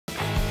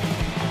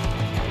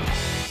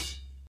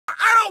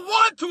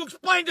to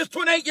explain this to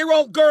an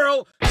 8-year-old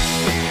girl.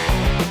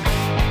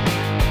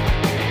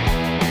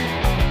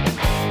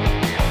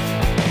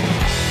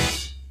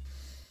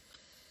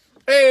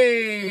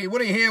 Hey, what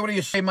do you hear? What do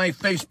you say? My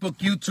Facebook,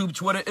 YouTube,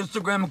 Twitter,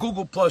 Instagram,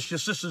 Google+, your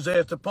sister's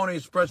there at the Pony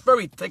Express.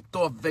 Very ticked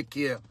off Vic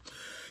here.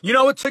 You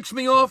know what ticks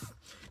me off?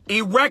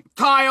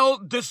 Erectile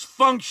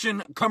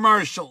dysfunction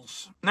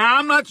commercials. Now,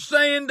 I'm not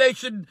saying they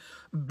should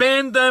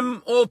ban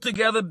them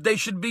altogether. They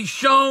should be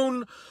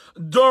shown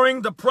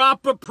during the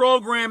proper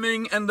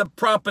programming and the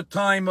proper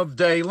time of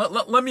day.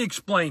 Let me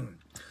explain.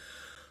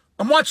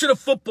 I'm watching a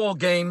football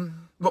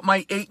game with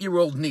my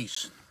 8-year-old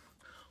niece.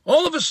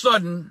 All of a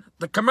sudden,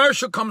 the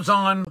commercial comes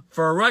on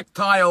for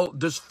erectile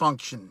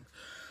dysfunction.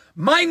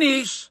 My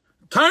niece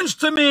turns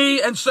to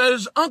me and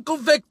says, Uncle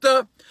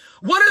Victor,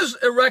 what is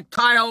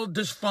erectile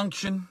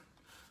dysfunction?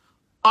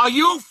 Are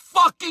you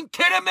fucking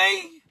kidding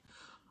me?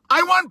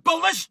 I went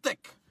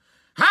ballistic.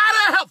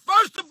 How the hell,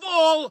 first of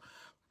all,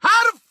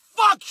 how the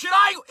fuck should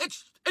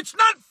it's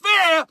not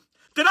fair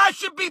that I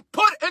should be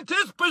put into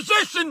this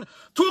position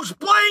to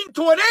explain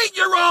to an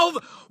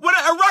 8-year-old what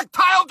an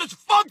erectile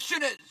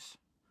dysfunction is.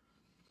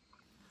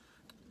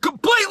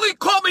 Completely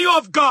caught me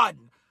off guard.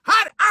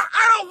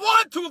 I don't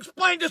want to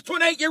explain this to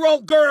an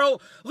 8-year-old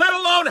girl, let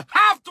alone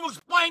have to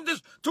explain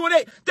this to an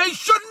 8. They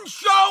shouldn't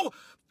show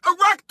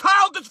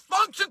erectile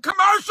dysfunction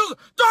commercials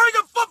during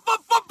a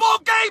football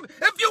game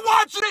if you're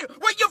watching it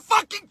with your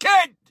fucking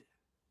kid.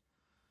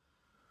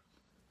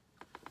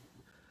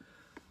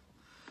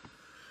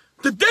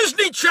 The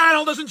Disney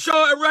Channel doesn't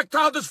show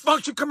erectile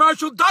dysfunction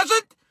commercial, does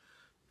it?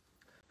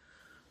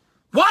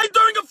 Why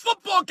during a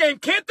football game?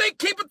 Can't they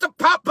keep it to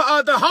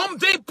the Home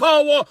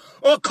Depot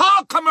or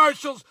car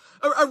commercials?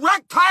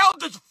 Erectile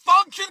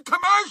dysfunction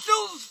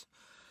commercials?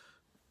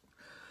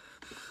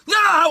 You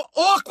know how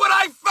awkward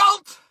I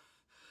felt?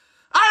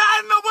 I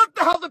didn't know what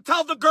the hell to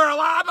tell the girl.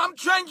 I'm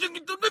changing.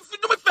 Do me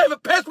a favor,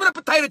 pass me the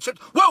potato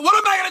chips. What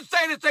am I going to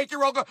say to this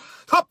 8-year-old girl?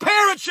 Her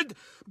parents should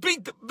be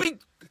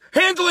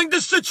handling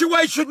this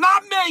situation,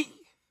 not me.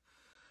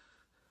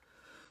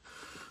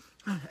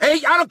 I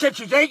don't care if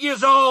she's 8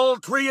 years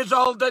old, 3 years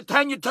old,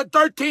 10,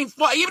 13,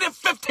 14, even a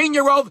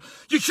 15-year-old,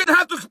 you shouldn't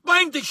have to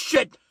explain this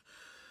shit.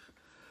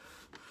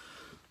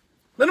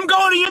 Let them go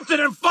on the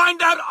internet and find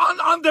out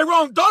on their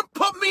own. Don't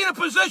put me in a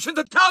position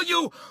to tell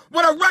you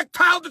what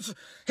erectile is.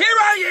 Here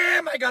I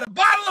am, I got a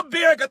bottle of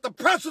beer, I got the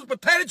Brussels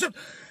potato chips,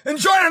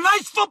 enjoying a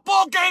nice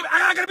football game,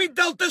 and I'm going to be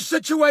dealt this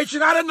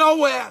situation out of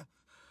nowhere.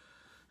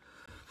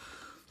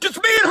 Just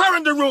me and her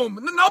in the room.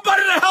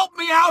 Nobody to help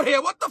me out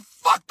here. What the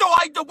fuck do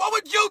I do? What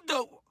would you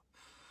do?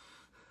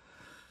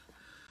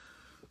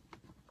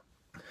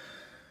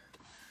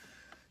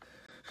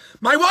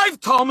 My wife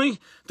told me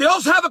they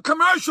also have a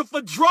commercial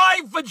for dry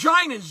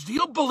vaginas. Do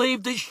you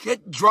believe this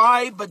shit?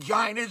 Dry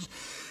vaginas.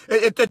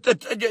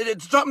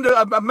 It's something,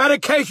 a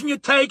medication you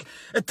take.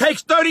 It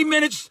takes 30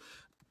 minutes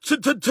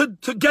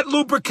to get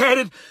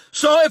lubricated.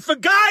 So if a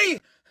guy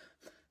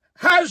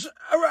has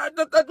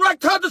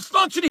erectile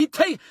dysfunction, he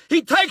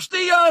takes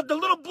the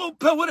little blue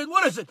pill.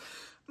 What is it?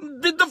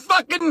 The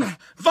fucking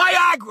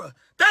Viagra.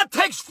 That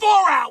takes 4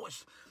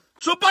 hours.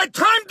 So by the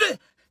time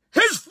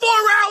his 4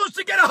 hours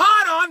to get a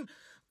hard on,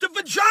 the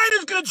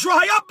vagina's gonna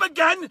dry up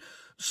again.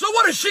 So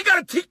what is she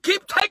gonna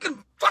keep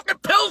taking fucking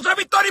pills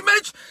every 30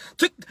 minutes?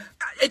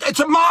 It's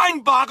a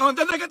mind boggle. And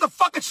then they get the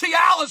fucking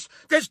Cialis.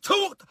 There's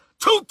two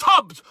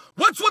tubs.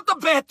 What's with the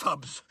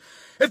bathtubs?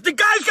 If the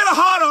guy's got a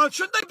hard on,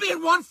 shouldn't they be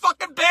in one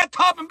fucking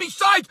bathtub? And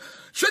besides,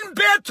 shouldn't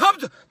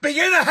bathtubs be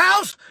in a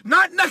house,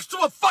 not next to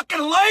a fucking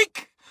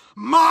lake?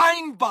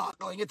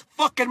 Mind-boggling. It's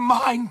fucking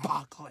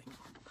mind-boggling.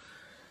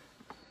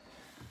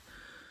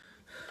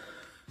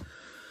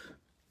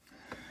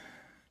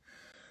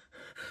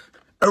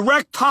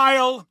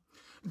 Erectile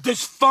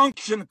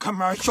dysfunction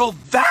commercial,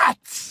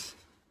 that's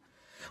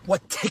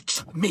what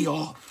ticks me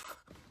off.